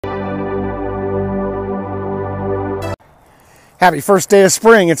Happy first day of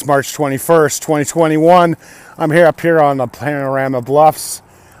spring. It's March 21st, 2021. I'm up here on the Panorama Bluffs.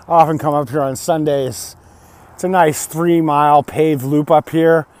 I often come up here on Sundays. It's a nice 3-mile paved loop up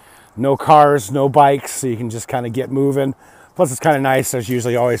here. No cars, no bikes, so you can just kind of get moving. Plus it's kind of nice. There's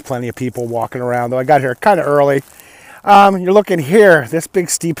usually always plenty of people walking around, though I got here kind of early. You're looking here. This big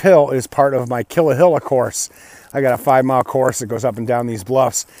steep hill is part of my Killahilla course. I got a 5-mile course that goes up and down these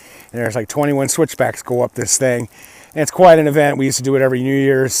bluffs. And there's like 21 switchbacks go up this thing. And it's quite an event. We used to do it every New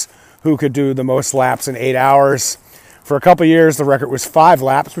Year's. Who could do the most laps in 8 hours? For a couple years, the record was 5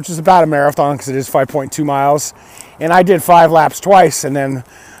 laps, which is about a marathon because it is 5.2 miles. And I did 5 laps twice. And then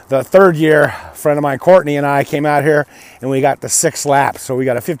the third year, a friend of mine, Courtney, and I came out here and we got the 6 laps. So we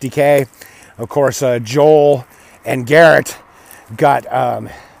got a 50K. Of course, Joel and Garrett got,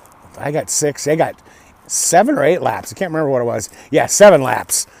 I got 6. They got 7 or 8 laps. I can't remember what it was. Yeah, 7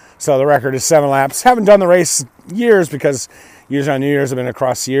 laps. So the record is 7 laps. Haven't done the race years because usually on New Year's I've been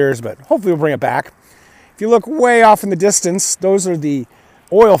across years, but hopefully we'll bring it back. If you look way off in the distance, those are the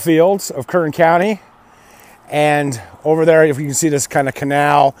oil fields of Kern County. And over there, if you can see this kind of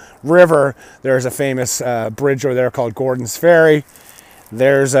canal river, there's a famous bridge over there called Gordon's Ferry.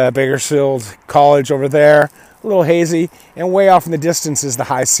 There's Bakersfield College over there, a little hazy. And way off in the distance is the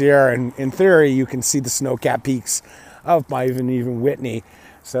High Sierra. And in theory, you can see the snow-capped peaks of my even Whitney.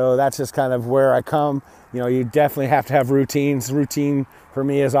 So that's just kind of where I come. You know, you definitely have to have routines. The routine for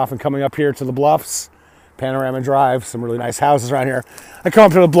me is often coming up here to the bluffs, Panorama Drive, some really nice houses around here. I come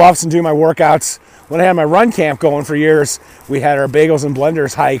up to the bluffs and do my workouts. When I had my run camp going for years, we had our Bagels and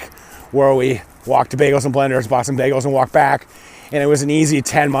Blenders hike where we walked to Bagels and Blenders, bought some bagels and walked back. And it was an easy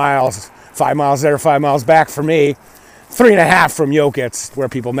 10 miles, 5 miles there, 5 miles back for me, 3.5 from Yokitz where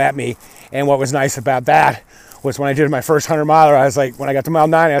people met me. And what was nice about that was when I did my first 100 miler, I was like, when I got to mile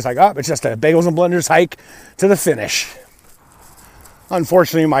 9, I was like, oh, it's just a Bagels and Blenders hike to the finish.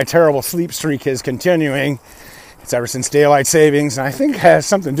 Unfortunately, my terrible sleep streak is continuing. It's ever since daylight savings, and I think it has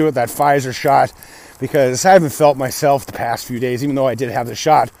something to do with that Pfizer shot because I haven't felt myself the past few days, even though I did have the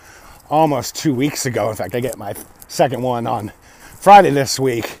shot almost 2 weeks ago. In fact, I get my second one on Friday this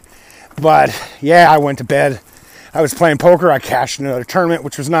week. But yeah, I went to bed. I was playing poker. I cashed another tournament,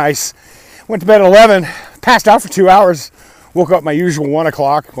 which was nice. Went to bed at 11, passed out for 2 hours, woke up my usual 1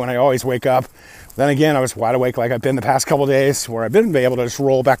 o'clock when I always wake up. Then again, I was wide awake like I've been the past couple of days where I've been able to just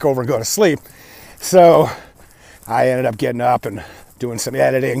roll back over and go to sleep. So I ended up getting up and doing some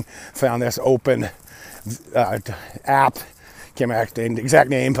editing, found this open app, can't remember the exact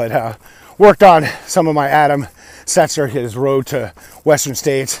name, but worked on some of my Adam Setzer, his road to Western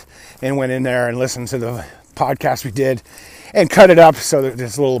States, and went in there and listened to the podcast we did and cut it up so that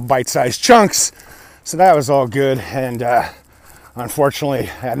there's little bite-sized chunks. So that was all good. And unfortunately,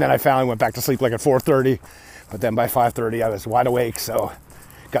 and then I finally went back to sleep like at 4:30. But then by 5:30, I was wide awake. So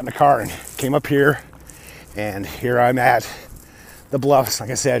got in the car and came up here. And here I'm at the bluffs. Like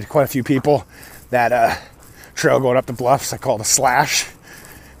I said, quite a few people. That trail going up the bluffs I call the Slash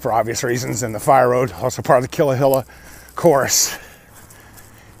for obvious reasons. And the Fire Road, also part of the Killahilla course.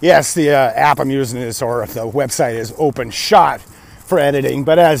 Yes, the app I'm using is, or the website is OpenShot for editing.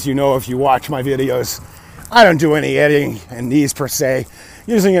 But as you know, if you watch my videos, I don't do any editing in these per se.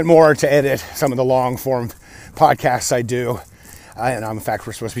 Using it more to edit some of the long form podcasts I do. And in fact,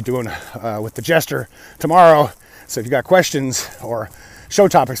 we're supposed to be doing with the Jester tomorrow. So if you got questions or show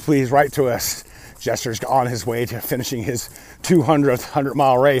topics, please write to us. Jester's on his way to finishing his 200th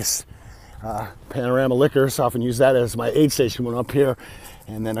 100-mile race. Panorama Liquors, often use that as my aid station when I'm up here.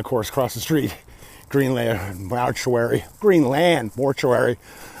 And then, of course, across the street, Greenland Mortuary.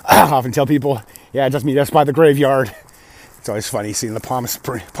 I often tell people, yeah, just meet us by the graveyard. It's always funny seeing the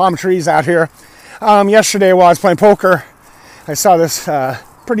palm trees out here. Yesterday while I was playing poker, I saw this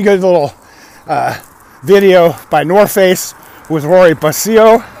pretty good little video by North Face with Rory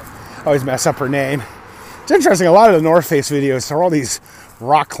Bosio. I always mess up her name. It's interesting, a lot of the North Face videos are all these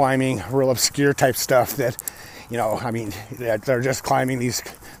rock climbing, real obscure type stuff that, you know, I mean, they're just climbing these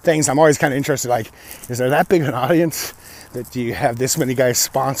things. I'm always kind of interested, like, is there that big an audience that you have this many guys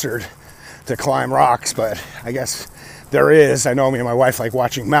sponsored to climb rocks? But I guess there is. I know me and my wife like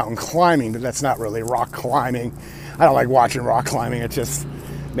watching mountain climbing, but that's not really rock climbing. I don't like watching rock climbing. It just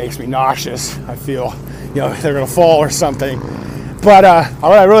makes me nauseous. I feel, you know, they're going to fall or something. But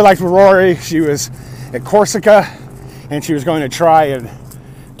what I really liked with Rory, she was at Corsica, and she was going to try and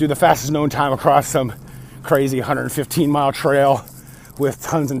do the fastest known time across some crazy 115-mile trail with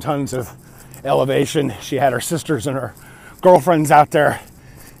tons and tons of elevation. She had her sisters and her girlfriends out there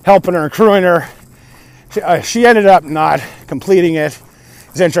helping her and crewing her. She ended up not completing it.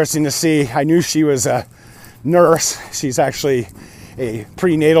 It's interesting to see. I knew she was nurse. She's actually a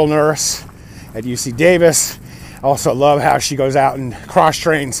prenatal nurse at UC Davis. I also love how she goes out and cross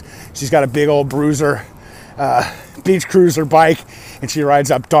trains. She's got a big old bruiser, beach cruiser bike, and she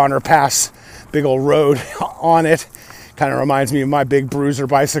rides up Donner Pass, big old road on it. Kind of reminds me of my big bruiser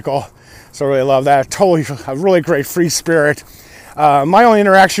bicycle. So I really love that. Totally a really great free spirit. My only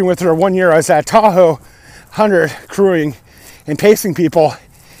interaction with her, one year I was at Tahoe 100 crewing and pacing people,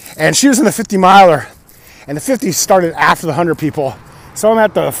 and she was in the 50 miler, and the 50 started after the 100 people. So I'm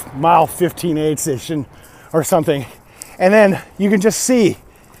at the mile 15-8 station or something, and then you can just see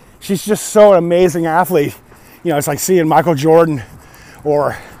she's just so an amazing athlete. You know, it's like seeing Michael Jordan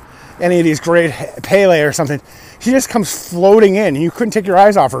or any of these great Pele or something. She just comes floating in, and you couldn't take your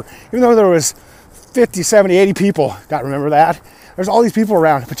eyes off her, even though there was 50, 70, 80 people. God, remember that? There's all these people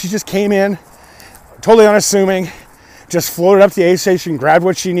around, but she just came in, totally unassuming, just floated up the aid station, grabbed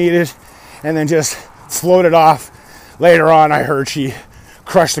what she needed, and then just floated off. Later on, I heard she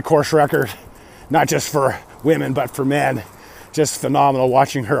crushed the course record, not just for women, but for men. Just phenomenal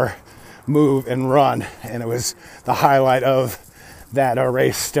watching her move and run, and it was the highlight of that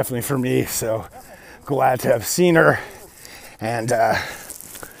race, definitely for me. So glad to have seen her, and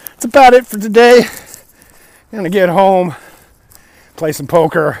that's about it for today. I'm gonna get home, play some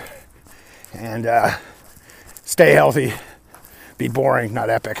poker, and stay healthy, be boring, not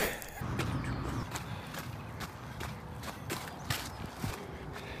epic.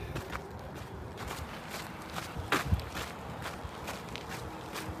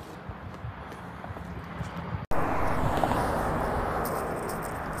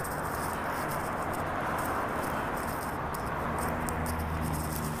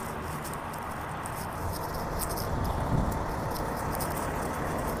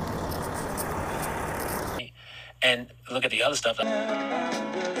 And look at the other stuff.